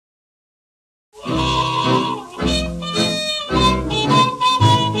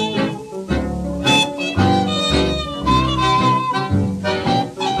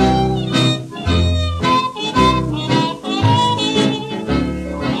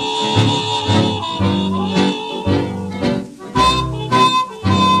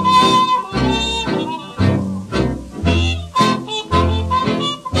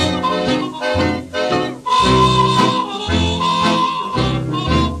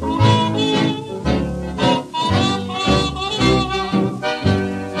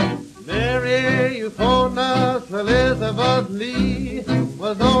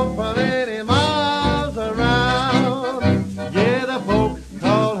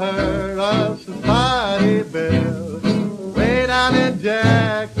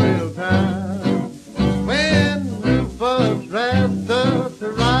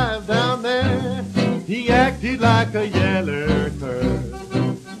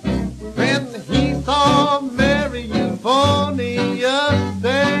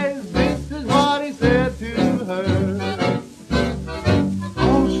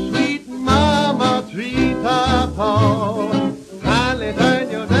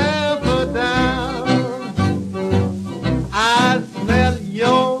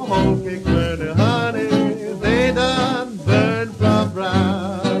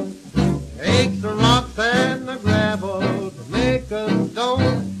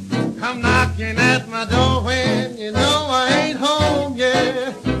at my door when you know I ain't home,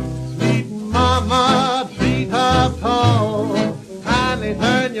 yeah. Sweet mama, treetop tall, kindly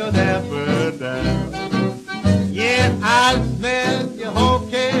turn your damper down. Yeah, I smell your whole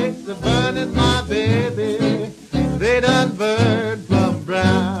cakes are burning, my baby. They done burned plum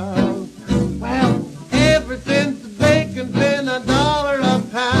brown. Well, ever since the bacon's been $1 a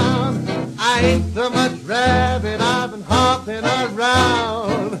pound, I ain't so much rabbit, I've been hopping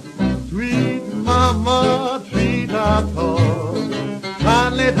around. Sweet mama, treetop tall,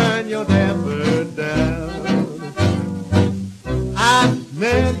 kindly turn your damper down. I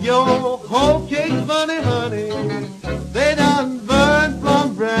smell your whole cake, funny honey, they done burned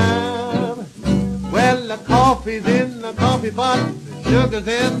plum brown. Well, the coffee's in the coffee pot, the sugar's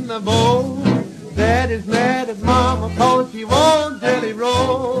in the bowl. Daddy's mad at mama 'cause she won't jelly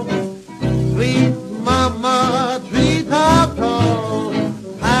roll. Sweet mama, treetop tall,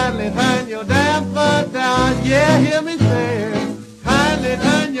 kindly turn your damper down. Yeah, hear me